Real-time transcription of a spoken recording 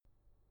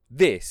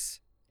This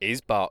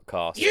is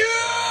Barkcast. You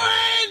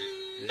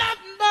ain't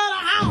nothing but a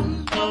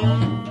hound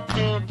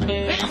dog.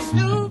 Been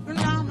snooping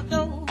on the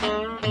door.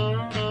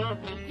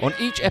 On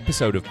each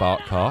episode of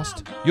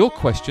Barkcast, your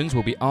questions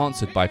will be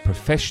answered by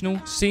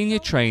professional, senior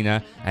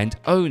trainer and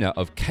owner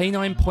of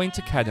Canine Point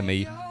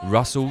Academy,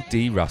 Russell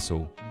D.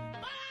 Russell.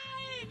 I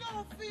ain't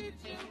gonna feed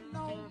you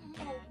no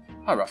more.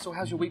 Hi Russell,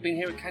 how's your week been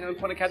here at Canine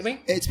Point Academy?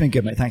 It's been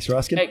good, mate. Thanks for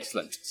asking.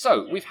 Excellent.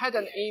 So, we've had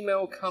an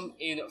email come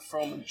in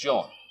from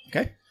John.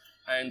 Okay.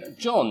 And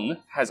John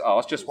has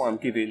asked, just while I'm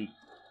giving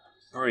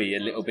Bree a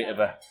little bit of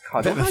a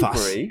cuddle, Bit of a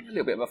fuss. Bree, a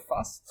little bit of a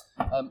fuss.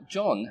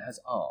 John has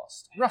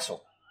asked,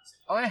 Russell,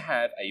 I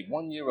have a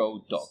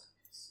 1-year-old dog.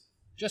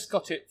 Just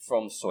got it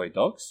from Soy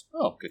Dogs.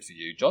 Oh, good for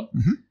you, John.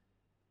 Mm-hmm.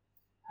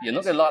 You're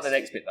not going to like the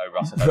next bit though,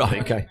 Russell. I don't Right,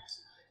 think. okay.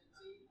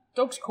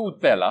 Dog's called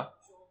Bella.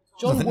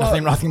 John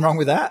Nothing wrong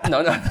with that.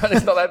 No,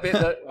 it's not that bit.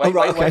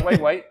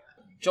 right, Wait.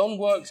 John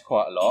works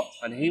quite a lot,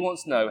 and he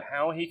wants to know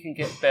how he can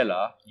get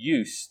Bella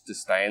used to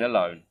staying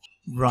alone.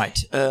 Right.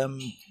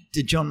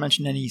 Did John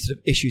mention any sort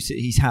of issues that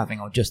he's having,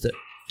 or just to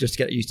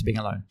get used to being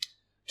alone?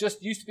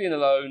 Just used to being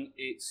alone.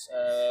 It's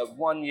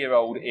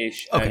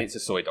 1-year-old-ish, and Okay. it's a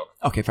soy dog.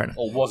 Okay, fair enough.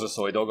 Or was a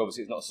soy dog.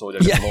 Obviously, it's not a soy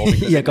dog anymore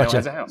because yeah, it now gotcha.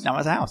 has a house. Now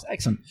has a house.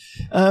 Excellent.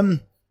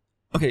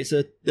 Okay,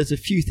 so there's a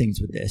few things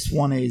with this.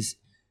 One is,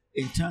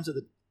 in terms of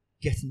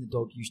getting the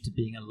dog used to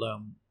being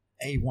alone,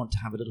 I want to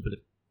have a little bit of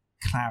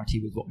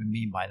clarity with what we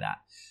mean by that.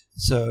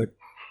 So,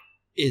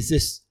 is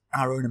this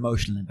our own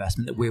emotional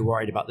investment that we're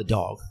worried about the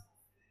dog?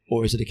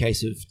 Or is it a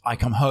case of I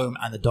come home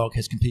and the dog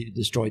has completely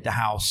destroyed the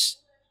house,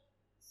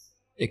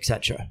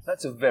 etc.?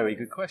 That's a very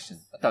good question.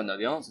 I don't know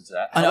the answer to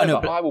that. I know,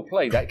 However, but- I will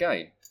play that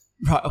game.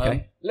 Right,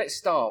 okay. Let's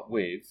start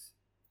with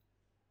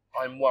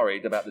I'm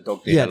worried about the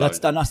dog being Yeah, alone.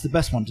 that's the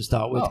best one to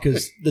start with, Oh,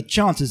 because the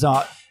chances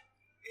are,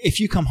 if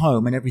you come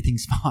home and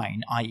everything's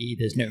fine, i.e.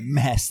 there's no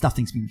mess,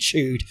 nothing's been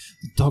chewed,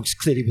 the dog's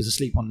clearly was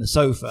asleep on the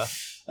sofa,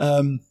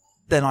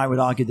 then I would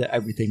argue that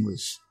everything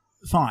was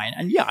fine.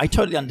 And yeah, I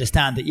totally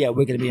understand that, yeah,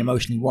 we're going to be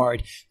emotionally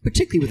worried,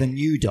 particularly with a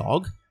new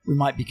dog. We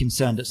might be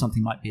concerned that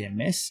something might be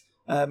amiss,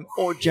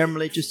 or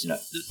generally just, the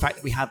fact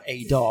that we have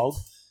a dog,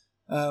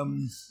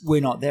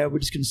 we're not there, we're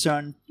just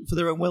concerned for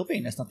their own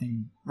well-being. There's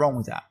nothing wrong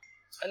with that.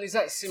 And is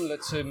that similar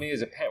to me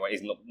as a parent? Well,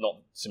 it's not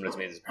similar to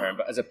me as a parent,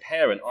 but as a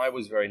parent, I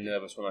was very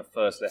nervous when I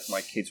first left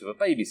my kids with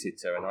a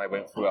babysitter, and I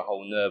went through a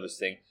whole nervous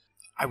thing.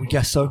 I would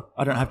guess so.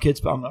 I don't have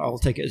kids, but I'll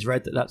take it as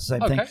read that that's the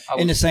same Okay, thing. I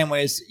will- In the same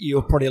way as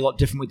you're probably a lot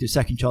different with your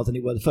second child than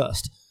you were the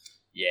first.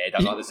 Yeah,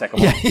 don't like the second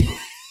one.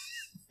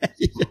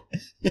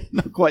 Yeah.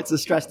 Not quite so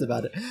stressed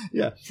about it.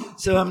 Yeah.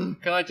 So,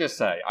 Can I just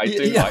say, I Yeah,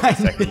 do yeah. like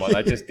the second one.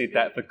 I just did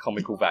that for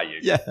comical value.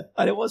 yeah,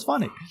 and it was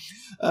funny.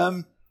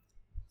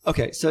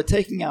 Okay, so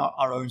taking out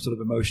our own sort of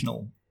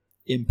emotional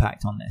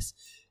impact on this,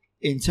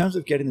 in terms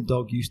of getting the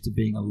dog used to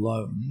being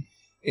alone,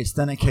 it's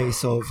then a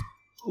case of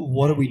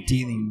what are we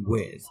dealing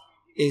with?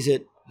 Is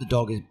it the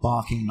dog is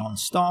barking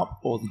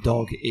non-stop, or the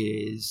dog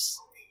is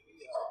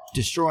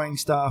destroying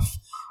stuff,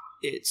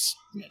 it's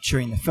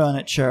chewing the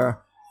furniture,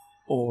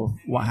 or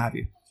what have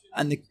you?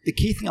 And the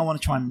key thing I want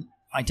to try and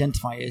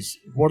identify is,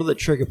 what are the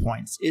trigger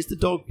points? Is the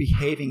dog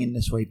behaving in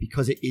this way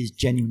because it is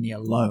genuinely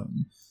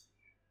alone,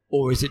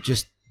 or is it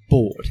just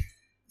bored?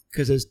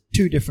 Because there's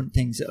two different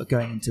things that are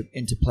going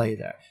into play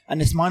there.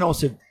 And this might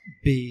also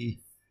be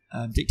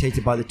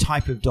dictated by the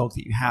type of dog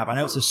that you have. I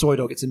know it's a soy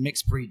dog, it's a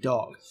mixed breed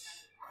dog,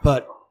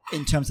 but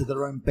in terms of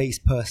their own base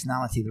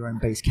personality, their own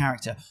base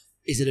character,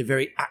 is it a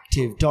very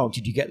active dog?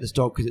 Did you get this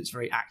dog because it's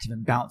very active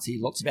and bouncy,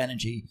 lots of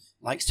energy,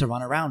 likes to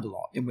run around a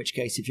lot? In which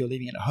case, if you're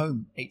leaving it at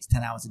home 8 to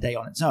 10 hours a day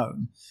on its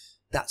own,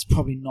 that's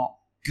probably not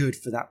good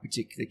for that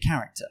particular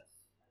character.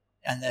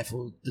 And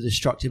therefore, the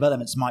destructive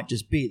elements might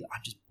just be that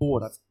I'm just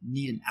bored, I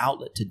need an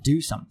outlet to do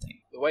something.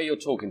 The way you're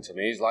talking to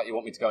me is like you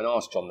want me to go and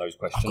ask John those I've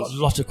questions. got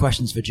a lot of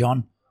questions for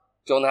John.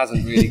 John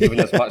hasn't really given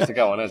us much to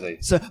go on, has he?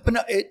 So, but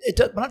no,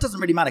 but that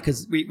doesn't really matter,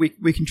 because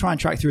we can try and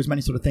track through as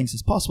many sort of things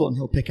as possible, and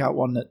he'll pick out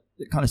one that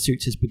kind of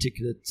suits his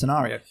particular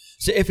scenario.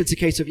 So if it's a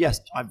case of, yes,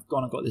 I've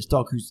gone and got this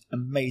dog who's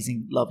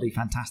amazing, lovely,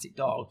 fantastic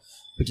dog,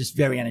 but just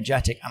very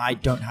energetic, and I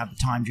don't have the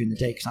time during the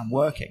day because I'm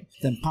working,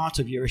 then part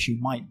of your issue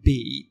might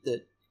be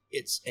that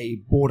it's a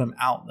boredom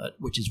outlet,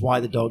 which is why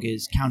the dog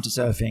is counter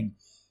surfing,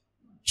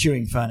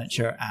 chewing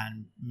furniture,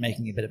 and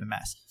making a bit of a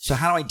mess. So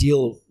how do I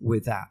deal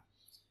with that?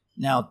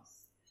 Now,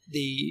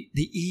 the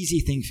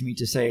easy thing for me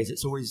to say is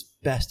it's always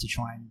best to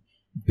try and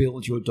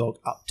build your dog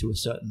up to a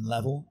certain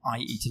level,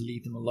 i.e. to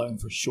leave them alone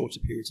for shorter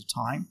periods of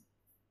time.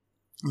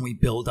 And we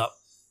build up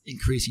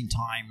increasing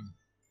time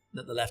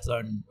that they're left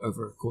alone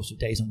over a course of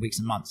days and weeks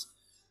and months.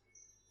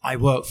 I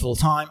work full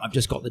time, I've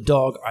just got the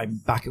dog, I'm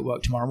back at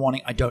work tomorrow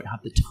morning, I don't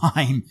have the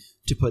time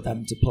to put that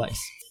into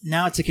place.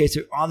 Now it's a case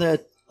of, are there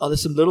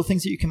some little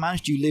things that you can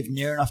manage? Do you live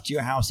near enough to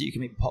your house that you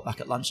can maybe pop back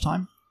at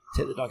lunchtime,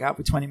 take the dog out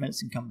for 20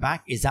 minutes and come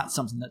back? Is that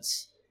something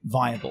that's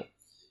viable?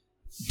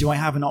 Do I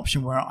have an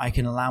option where I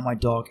can allow my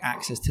dog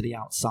access to the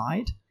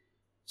outside?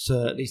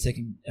 So at least they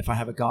can, if I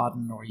have a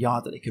garden or a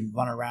yard that they can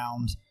run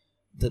around,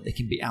 that they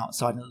can be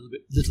outside and a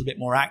little bit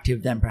more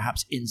active than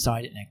perhaps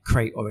inside in a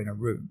crate or in a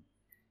room.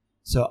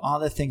 So are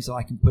there things that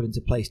I can put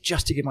into place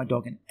just to give my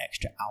dog an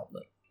extra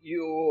outlet?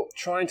 You're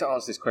trying to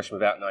answer this question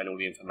without knowing all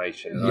the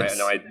information, and, Yes.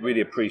 and I really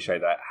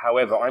appreciate that.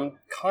 However, I'm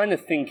kind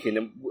of thinking,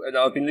 and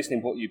I've been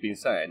listening to what you've been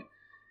saying,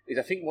 is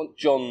I think what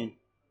John,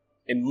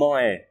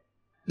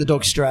 The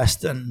dog's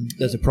stressed and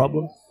there's a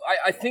problem.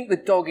 I think the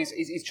dog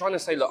is trying to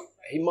say, look,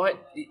 he might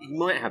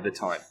have the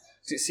time.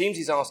 So it seems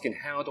he's asking,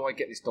 how do I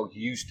get this dog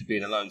used to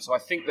being alone? So I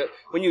think that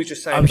when you were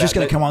just saying, I was just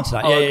going to come on to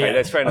that. Oh, Yeah, okay, yeah.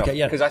 that's fair enough. Okay,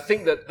 yeah. Because I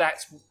think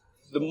that's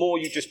the more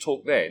you just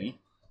talk then,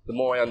 the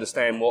more I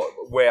understand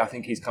where I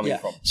think he's coming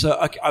from. So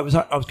I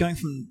was going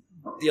from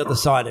the other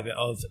side of it.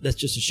 Of let's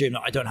just assume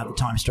that I don't have the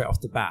time straight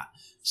off the bat.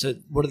 So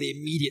what are the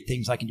immediate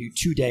things I can do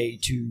today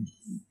to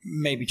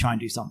maybe try and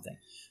do something?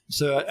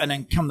 So and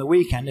then come the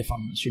weekend, if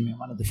I'm assuming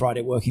I'm under the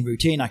Friday working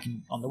routine, I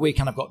can on the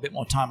weekend I've got a bit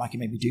more time. I can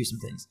maybe do some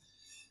things.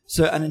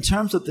 So and in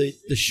terms of the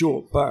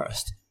short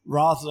burst,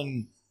 rather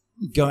than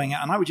going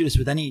out, and I would do this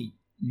with any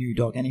new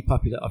dog, any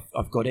puppy that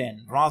I've got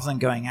in, rather than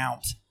going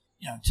out,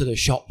 to the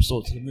shops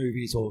or to the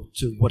movies or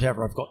to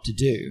whatever I've got to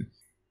do,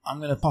 I'm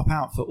going to pop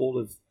out for all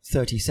of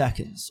 30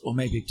 seconds or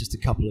maybe just a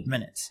couple of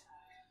minutes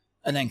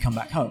and then come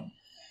back home.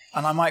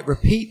 And I might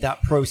repeat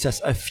that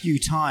process a few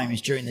times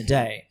during the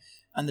day.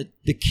 And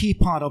the key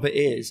part of it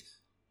is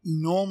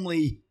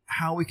normally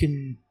how we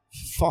can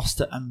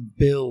foster and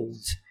build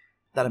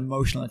that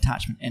emotional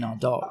attachment in our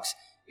dogs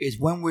is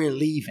when we're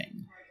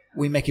leaving,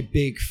 we make a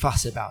big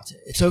fuss about it.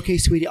 It's okay,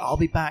 sweetie, I'll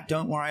be back.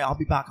 Don't worry, I'll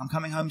be back. I'm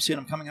coming home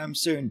soon.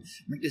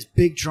 Make this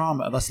big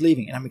drama of us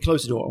leaving, and then we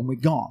close the door and we're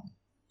gone.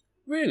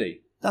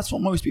 Really? That's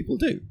what most people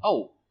do.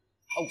 Oh,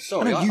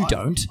 sorry. No, you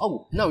don't.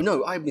 Oh,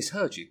 no, I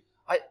misheard you.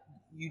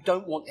 You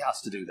don't want us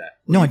to do that.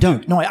 No, I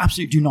don't. No, I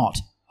absolutely do not.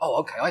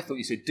 Oh, okay. I thought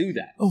you said do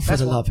that. Oh, for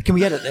the love. Can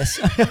we edit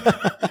this?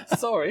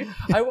 Sorry.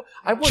 I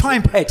wasn't. Try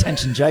and pay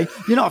attention, Jay.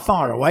 You're not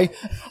far away.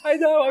 I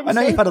know. I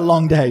know you've had a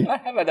long day. I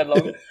have had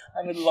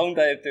a long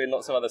day of doing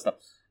lots of other stuff.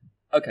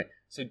 Okay,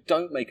 so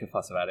don't make a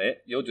fuss about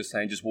it. You're just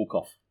saying just walk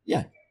off.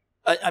 Yeah.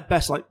 At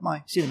best,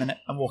 see you in a minute,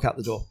 and walk out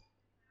the door.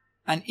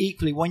 And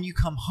equally, when you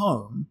come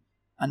home,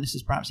 and this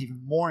is perhaps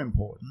even more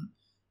important,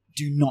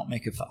 do not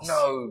make a fuss.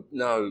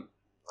 No.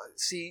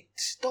 See,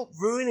 stop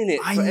ruining it.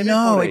 I for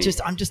know.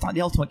 everybody. I'm just like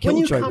the ultimate When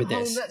you killjoy come with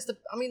this.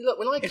 home, look.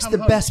 When I come It's home,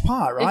 the best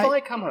part, right? If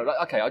I come home,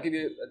 okay, I'll give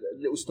you a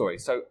little story.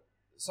 So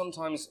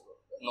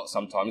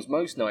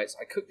most nights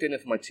I cook dinner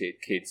for my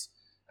kids,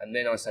 and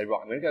then I say,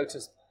 right, I'm going to go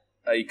to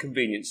a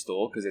convenience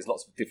store because there's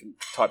lots of different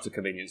types of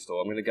convenience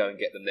store. I'm going to go and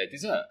get them their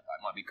dessert.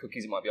 It might be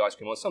cookies, it might be ice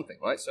cream or something,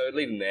 right? So I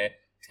leave them there.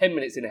 10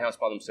 minutes in the house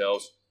by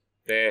themselves.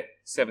 They're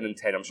 7 and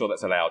 10. I'm sure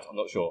that's allowed. I'm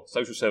not sure.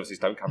 Social services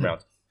don't come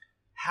round.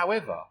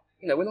 However,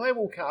 when I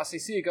walk out, I say,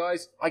 see you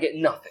guys, I get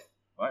nothing.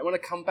 Right? When I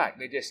come back,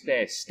 they're just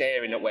there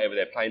staring at whatever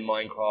they're playing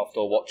Minecraft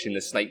or watching the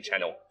Snake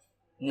Channel.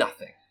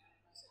 Nothing.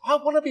 I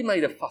want to be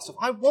made a fuss of.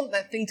 I want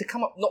that thing to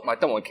come up. I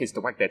don't want kids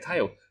to wag their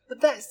tail, but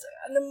that's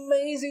an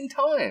amazing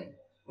time.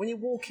 When you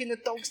walk in, the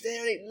dog's there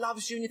and it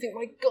loves you and you think,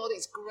 my God,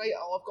 it's great.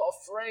 Oh, I've got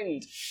a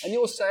friend. And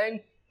you're saying,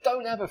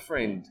 don't have a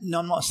friend. No,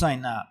 I'm not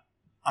saying that.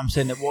 I'm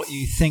saying that what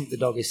you think the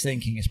dog is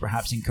thinking is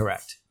perhaps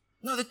incorrect.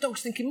 No, the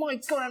dog's thinking, my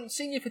God, I haven't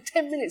seen you for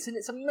 10 minutes and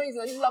it's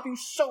amazing. I love you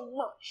so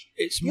much.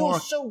 You're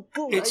so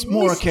good. It's I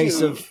more a missed case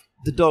you. of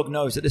the dog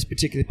knows that this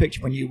particular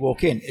picture when you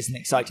walk in is an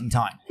exciting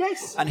time.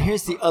 Yes. And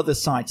here's the other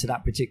side to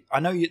that particular. I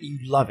know you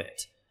love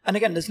it. And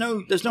again, there's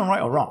no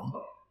right or wrong.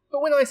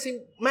 But when I see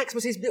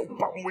Maximus, his little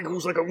bum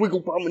wiggles like a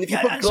wiggle bum, and if you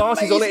Yeah, put that's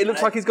glasses on it, amazing. it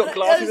looks like he's got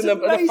glasses and a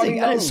funny amazing.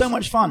 And it's nose. so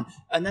much fun.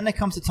 And then there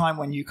comes a time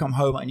when you come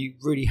home and you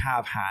really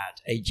have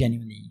had a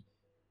genuinely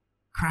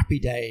crappy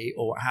day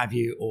or what have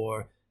you,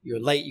 or you're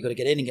late, you've got to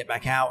get in and get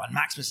back out, and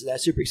Maximus is there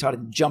super excited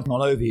and jumping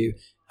all over you,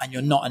 and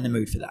you're not in the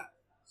mood for that.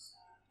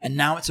 And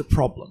now it's a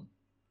problem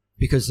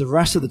because the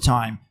rest of the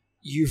time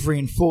you've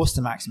reinforced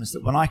to Maximus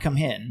that when I come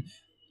in,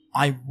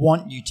 I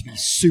want you to be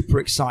super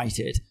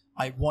excited.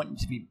 I want you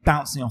to be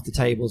bouncing off the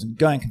tables and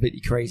going completely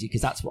crazy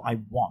because that's what I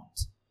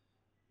want.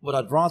 What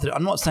I'd rather,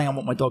 I'm not saying I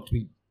want my dog to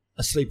be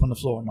asleep on the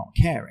floor and not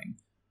caring,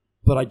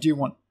 but I do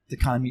want to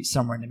kind of meet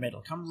somewhere in the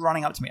middle. Come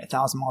running up to me at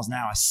 1,000 miles an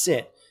hour,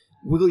 sit,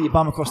 wiggle your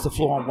bum across the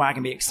floor and wag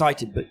and be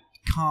excited, but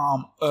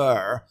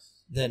calmer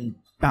than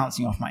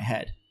bouncing off my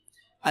head.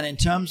 And in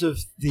terms of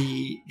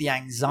the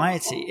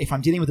anxiety, if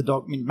I'm dealing with a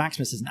dog,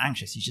 Maximus isn't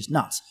anxious, he's just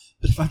nuts.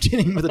 But if I'm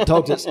dealing with a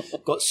dog that's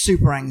got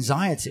super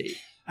anxiety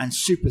and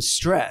super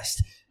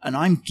stressed, and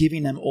I'm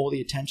giving them all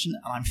the attention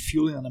and I'm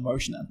fueling an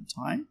emotion at the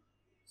time,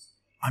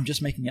 I'm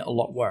just making it a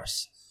lot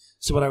worse.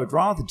 So what I would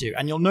rather do,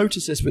 and you'll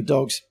notice this with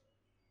dogs,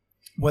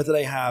 whether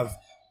they have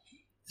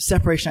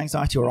separation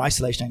anxiety or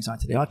isolation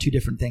anxiety, they are two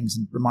different things.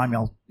 And remind me,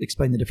 I'll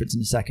explain the difference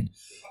in a second.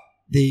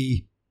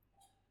 The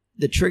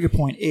trigger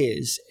point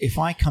is if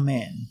I come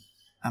in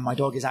and my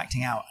dog is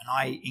acting out and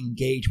I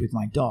engage with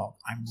my dog,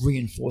 I'm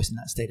reinforcing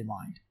that state of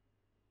mind.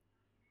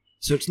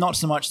 So it's not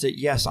so much that,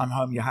 yes, I'm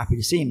home, you're happy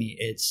to see me.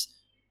 It's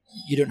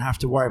you don't have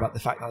to worry about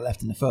the fact that I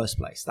left in the first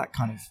place. That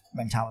kind of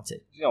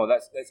mentality.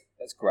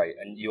 That's great.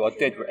 And you are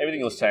dead. Everything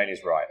you're saying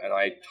is right. And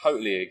I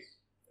totally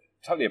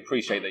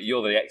appreciate that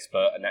you're the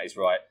expert and that is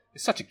right.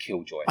 It's such a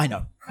killjoy. I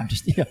know. I'm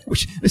just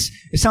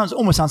it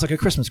almost sounds like a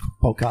Christmas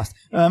podcast.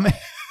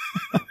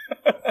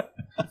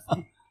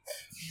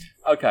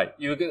 Okay,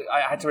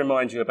 I had to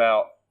remind you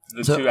about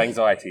the two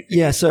anxiety things.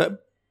 Yeah, so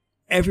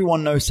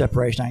everyone knows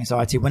separation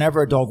anxiety.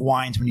 Whenever a dog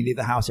whines when you leave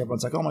the house,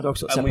 everyone's like, "Oh, my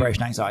dog's got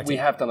separation anxiety." We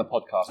have done a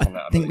podcast on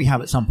that. I think we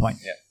have at some point.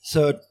 Yeah.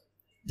 So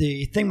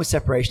the thing with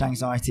separation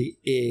anxiety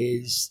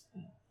is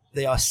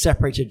they are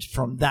separated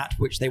from that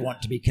which they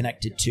want to be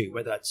connected to,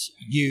 whether that's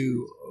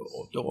you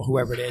or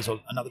whoever it is,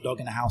 or another dog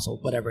in the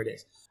household, whatever it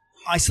is.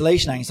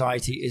 Isolation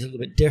anxiety is a little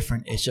bit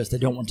different. It's just they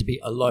don't want to be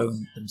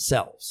alone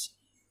themselves.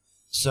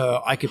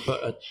 So I could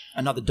put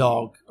another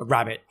dog, a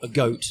rabbit, a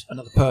goat,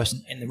 another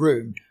person in the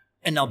room,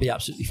 and they'll be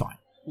absolutely fine.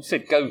 You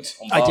said goat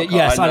on I Bartcast. did,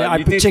 yes. I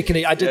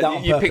did that on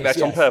purpose. You picked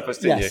that on purpose,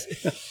 didn't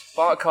yes. you?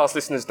 Bartcast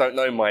listeners don't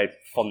know my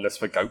fondness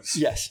for goats.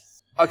 Yes.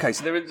 Okay,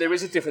 so there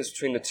is a difference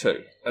between the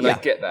two, and I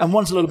get that. And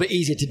one's a little bit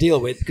easier to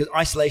deal with because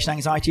isolation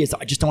anxiety is that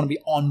I just don't want to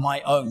be on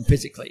my own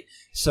physically.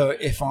 So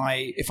if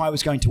I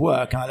was going to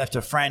work and I left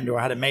a friend or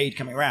I had a maid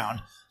coming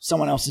around,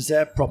 someone else is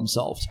there, problem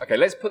solved. Okay,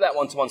 let's put that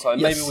one to one side.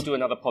 Yes. Maybe we'll do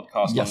another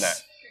podcast on Yes.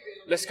 that.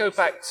 Let's go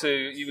back to,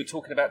 you were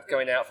talking about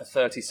going out for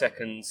 30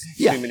 seconds,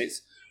 Yeah. 2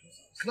 minutes.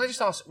 Can I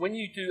just ask, when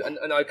you do, and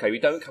okay, we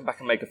don't come back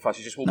and make a fuss,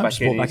 you just walk No, back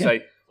just in walk and you back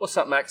in. say, "What's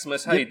up,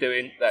 Maximus? How you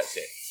doing?" That's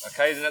it.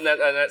 Okay, and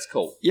that's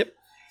cool. Yep.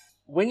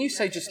 When you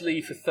say just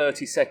leave for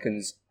 30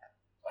 seconds,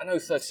 I know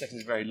 30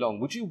 seconds is very long.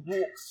 Would you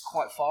walk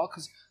quite far?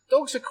 Because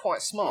dogs are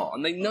quite smart,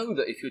 and they know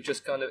that if you're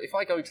just if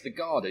I go to the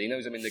garden, he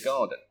knows I'm in the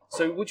garden.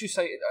 So would you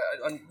say,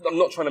 I'm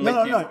not trying to make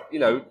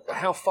No.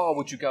 how far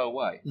would you go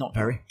away? Not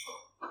very.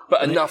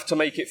 But enough to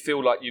make it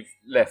feel like you've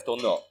left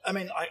or not? I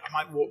mean, I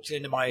might walk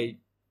into my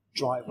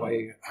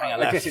driveway, hang a I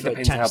left guess it for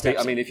depends 10 how big.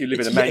 steps. I mean, if you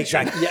live in a Yeah,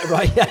 mansion. exactly. Yeah,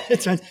 right. Yeah,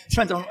 it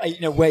depends on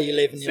where you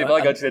live. And, So if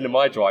I go to the end of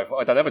my driveway,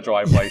 I don't have a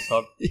driveway,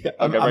 so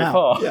I don't go very out.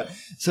 far. Yeah.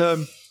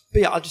 So,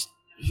 but yeah, I'll just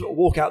sort of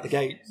walk out the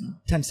gate,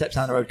 10 steps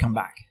down the road, come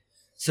back.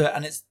 So,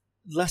 and it's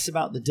less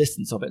about the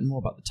distance of it and more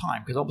about the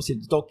time, because obviously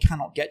the dog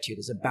cannot get to you.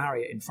 There's a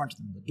barrier in front of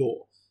them, the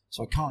door,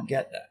 so I can't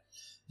get there.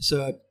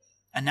 So,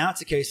 and now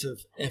it's a case of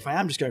if I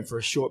am just going for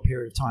a short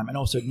period of time and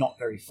also not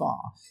very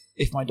far,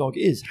 if my dog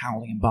is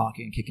howling and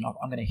barking and kicking off,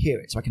 I'm going to hear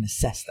it, so I can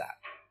assess that.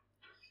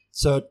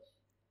 So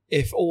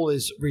if all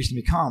is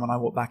reasonably calm and I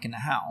walk back in the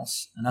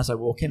house, and as I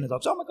walk in, the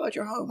dog's, "Oh my God,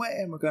 you're home,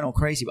 and we're going all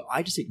crazy," but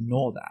I just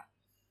ignore that.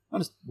 I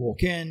just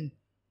walk in,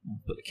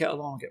 put the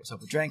kettle on, get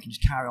myself a drink, and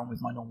just carry on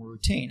with my normal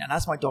routine. And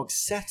as my dog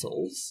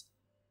settles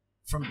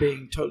from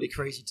being totally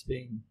crazy to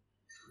being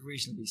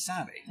reasonably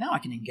savvy, now I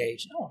can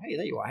engage. "Oh, hey,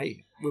 there you are.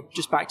 Hey, we're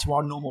just back to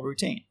our normal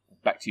routine."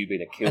 Back to you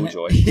being a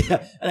killjoy.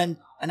 And then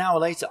an hour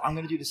later, I'm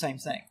going to do the same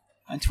thing.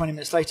 And 20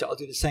 minutes later, I'll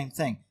do the same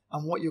thing.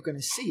 And what you're going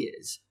to see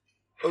is,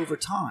 over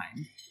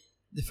time,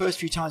 the first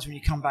few times when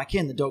you come back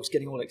in, the dog's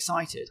getting all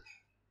excited.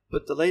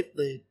 But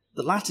the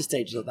latter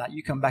stages of that,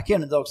 you come back in,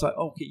 and the dog's like,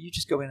 "Okay, you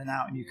just go in and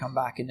out, and you come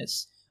back, and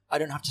I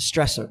don't have to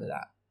stress over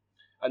that."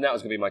 And that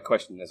was going to be my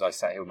question as I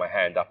sat here with my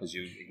hand up as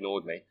you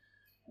ignored me.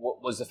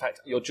 What was the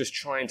fact you're just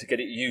trying to get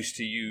it used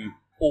to you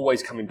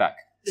always coming back?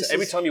 So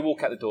every time you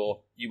walk out the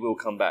door, you will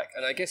come back.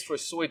 And I guess for a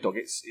soy dog,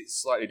 it's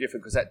slightly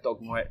different because that dog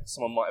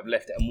someone might have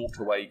left it and walked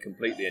away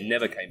completely and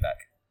never came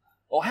back.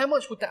 Or how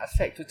much would that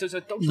affect? Does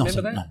a dog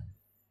remember that?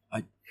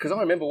 No. Because I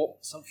remember what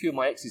some few of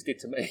my exes did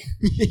to me.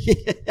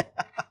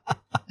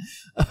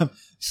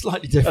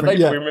 Slightly different. And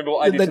they probably remember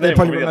what I did to them.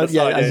 Probably the remember, other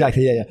side,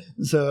 exactly. Yeah.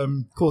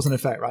 So cause and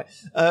effect, right?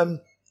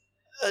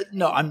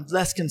 No, I'm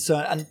less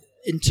concerned. And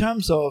in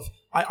terms of,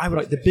 I would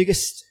like the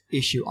biggest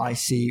issue I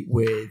see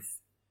with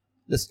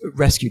this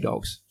rescue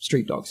dogs,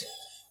 street dogs,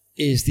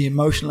 is the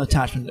emotional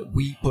attachment that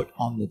we put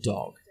on the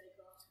dog.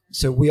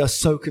 So we are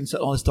so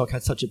concerned, "Oh, this dog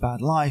had such a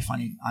bad life. I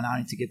need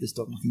to give this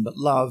dog nothing but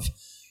love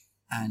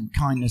and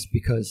kindness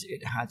because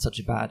it had such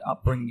a bad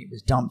upbringing. It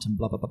was dumped and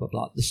blah, blah, blah, blah,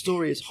 blah." The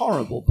story is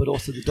horrible, but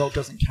also the dog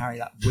doesn't carry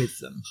that with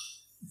them.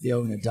 The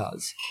owner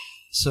does.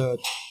 So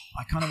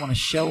I kind of want to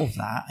shelve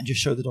that and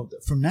just show the dog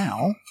that from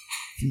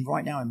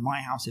right now in my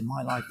house, in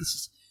my life,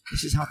 this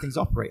is how things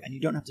operate, and you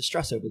don't have to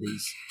stress over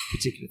these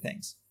particular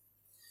things.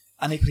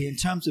 And equally, in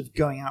terms of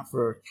going out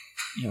for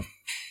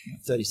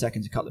 30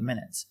 seconds, a couple of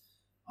minutes,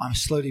 I'm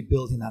slowly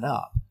building that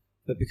up.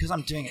 But because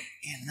I'm doing it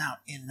in and out,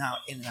 in and out,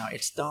 in and out,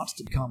 it starts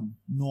to become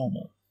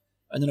normal.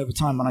 And then over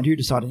time, when I do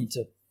decide I need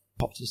to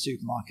pop to the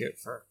supermarket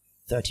for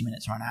 30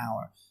 minutes or an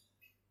hour,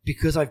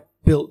 because I've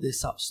built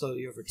this up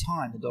slowly over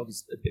time, the dog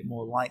is a bit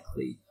more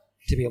likely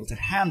to be able to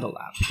handle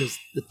that. Because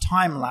the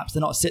time lapse,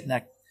 they're not sitting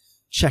there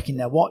checking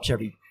their watch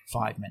every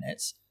 5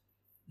 minutes.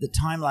 The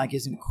time lag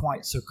isn't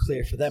quite so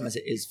clear for them as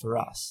it is for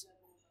us.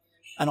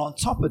 And on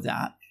top of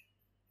that,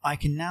 I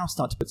can now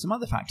start to put some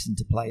other factors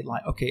into play.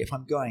 Like, okay, if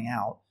I'm going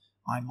out,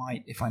 I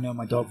might, if I know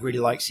my dog really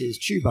likes his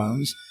chew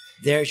bones,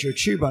 there's your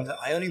chew bone that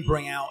I only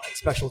bring out at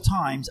special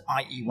times,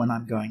 i.e. when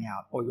I'm going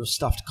out, or your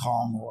stuffed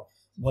Kong, or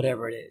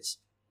whatever it is.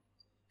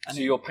 And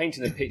so you're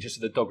painting a picture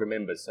so the dog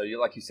remembers. So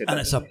like you said, and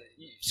it's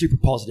super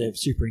positive,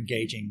 super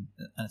engaging,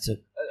 and it's And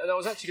I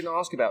was actually going to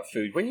ask about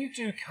food. When you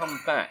do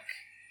come back,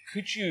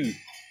 could you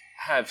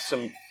have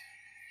some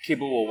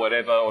kibble or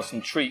whatever, or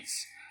some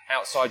treats,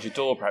 outside your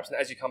door, perhaps, and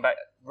as you come back,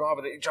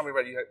 rather than jumping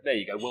around, you go, there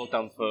you go, well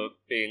done for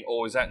being,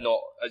 or is that not,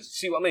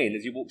 see what I mean,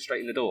 as you walk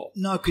straight in the door?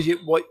 No, because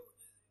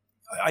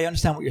I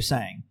understand what you're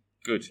saying.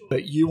 Good.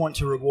 But you want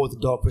to reward the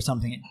dog for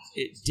something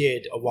it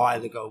did a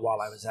while ago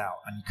while I was out,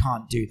 and you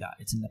can't do that.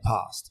 It's in the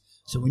past.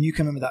 So when you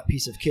come in with that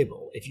piece of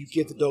kibble, if you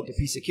give the dog the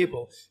piece of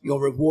kibble, you're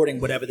rewarding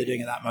whatever they're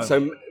doing at that moment.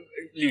 So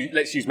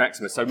let's use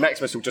Maximus. So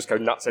Maximus will just go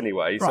nuts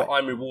anyway. Right. So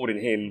I'm rewarding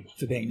him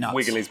for being nuts.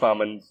 wiggling his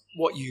bum. And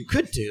what you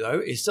could do, though,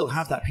 is still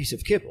have that piece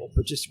of kibble,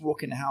 but just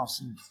walk in the house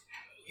and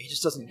he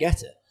just doesn't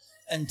get it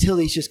until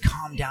he's just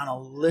calmed down a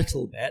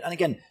little bit. And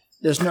again,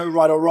 there's no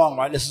right or wrong,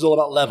 right? This is all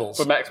about levels.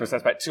 For Maximus,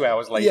 that's about 2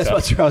 hours later. Yes,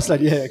 about 2 hours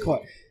later. Yeah,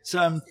 quite.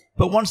 So,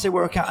 but once they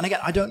work out, and again,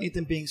 I don't need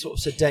them being sort of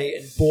sedate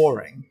and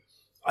boring.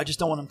 I just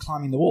don't want them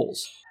climbing the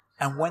walls.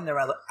 And when they're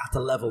at a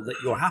level that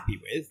you're happy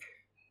with,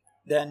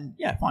 then,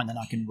 yeah, fine, then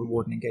I can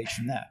reward and engage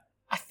from there.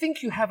 I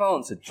think you have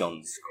answered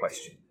John's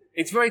question.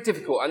 It's very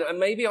difficult, and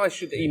maybe I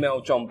should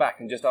email John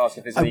back and just ask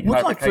if there's any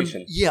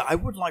clarification. I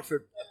would like for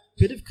a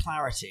bit of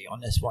clarity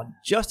on this one,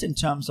 just in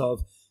terms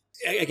of,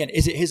 again,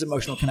 is it his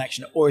emotional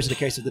connection, or is it a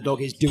case of the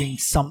dog is doing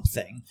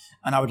something,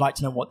 and I would like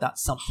to know what that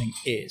something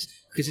is,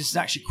 because this is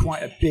actually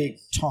quite a big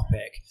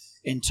topic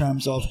in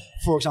terms of,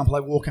 for example,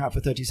 I walk out for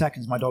 30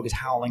 seconds, my dog is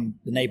howling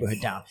the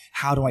neighborhood down.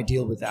 How do I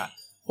deal with that?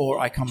 Or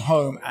I come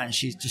home and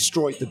she's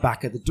destroyed the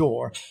back of the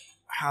door.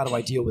 How do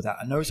I deal with that?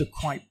 And those are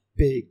quite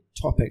big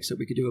topics that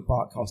we could do a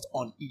Barkcast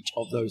on each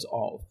of those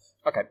of.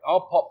 Okay,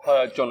 I'll pop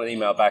John an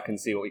email back and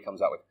see what he comes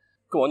up with.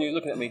 Go on, you're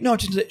looking at me. No,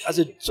 just as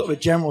a sort of a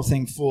general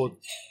thing for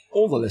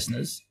all the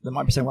listeners that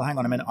might be saying, well, hang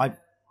on a minute, I've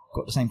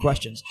got the same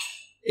questions.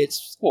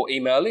 It's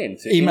email in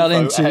to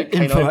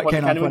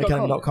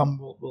info@k9.academy.com.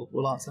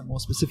 We'll answer more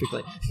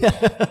specifically. Is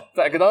that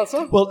a good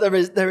answer? Well, there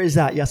is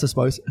that, yes, I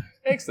suppose.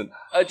 Excellent.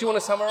 Do you want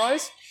to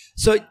summarise?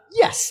 So,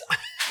 yes.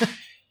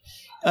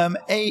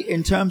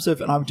 In terms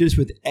of, and I would do this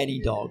with any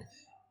dog,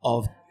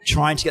 of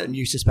trying to get them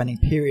used to spending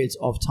periods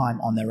of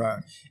time on their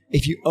own.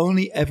 If you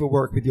only ever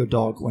work with your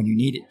dog when you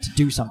need it to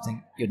do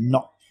something, you're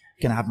not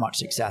going to have much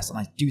success. And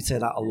I do say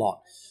that a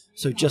lot.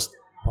 So just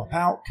pop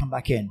out, come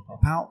back in, pop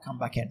out, come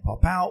back in,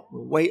 pop out.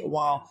 We'll wait a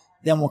while,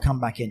 then we'll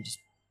come back in. Just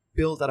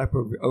build that up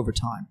over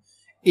time.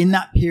 In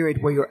that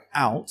period where you're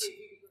out,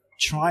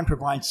 try and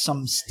provide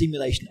some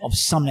stimulation of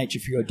some nature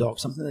for your dog,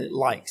 something that it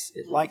likes.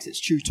 It likes its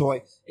chew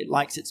toy. It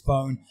likes its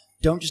bone.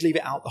 Don't just leave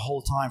it out the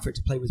whole time for it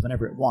to play with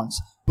whenever it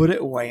wants. Put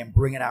it away and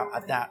bring it out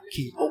at that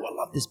key. Oh, I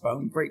love this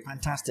bone. Great,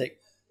 fantastic.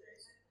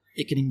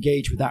 It can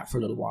engage with that for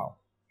a little while.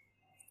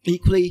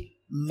 Equally,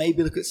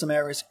 maybe look at some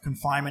areas of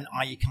confinement,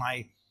 i.e. can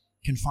I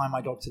confine my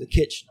dog to the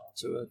kitchen or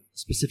to a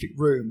specific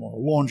room or a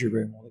laundry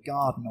room or the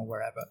garden or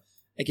wherever.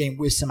 Again,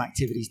 with some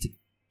activities to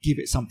give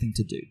it something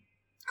to do.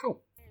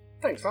 Cool.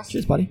 Thanks, Russ.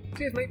 Cheers, buddy.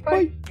 Cheers, mate.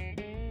 Bye.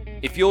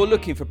 If you're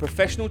looking for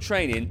professional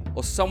training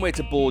or somewhere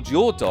to board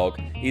your dog,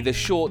 either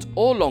short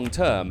or long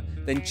term,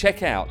 then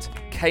check out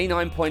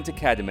K9 Point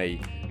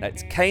Academy.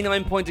 That's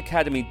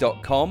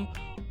k9pointacademy.com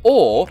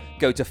or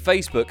go to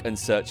Facebook and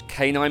search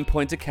K9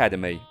 Point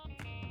Academy.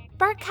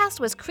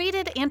 Barkcast was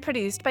created and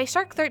produced by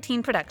Shark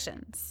 13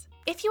 Productions.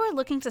 If you are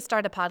looking to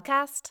start a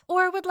podcast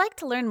or would like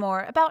to learn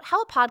more about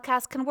how a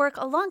podcast can work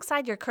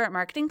alongside your current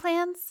marketing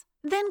plans,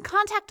 then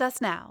contact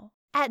us now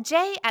at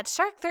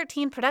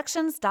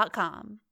j@shark13productions.com.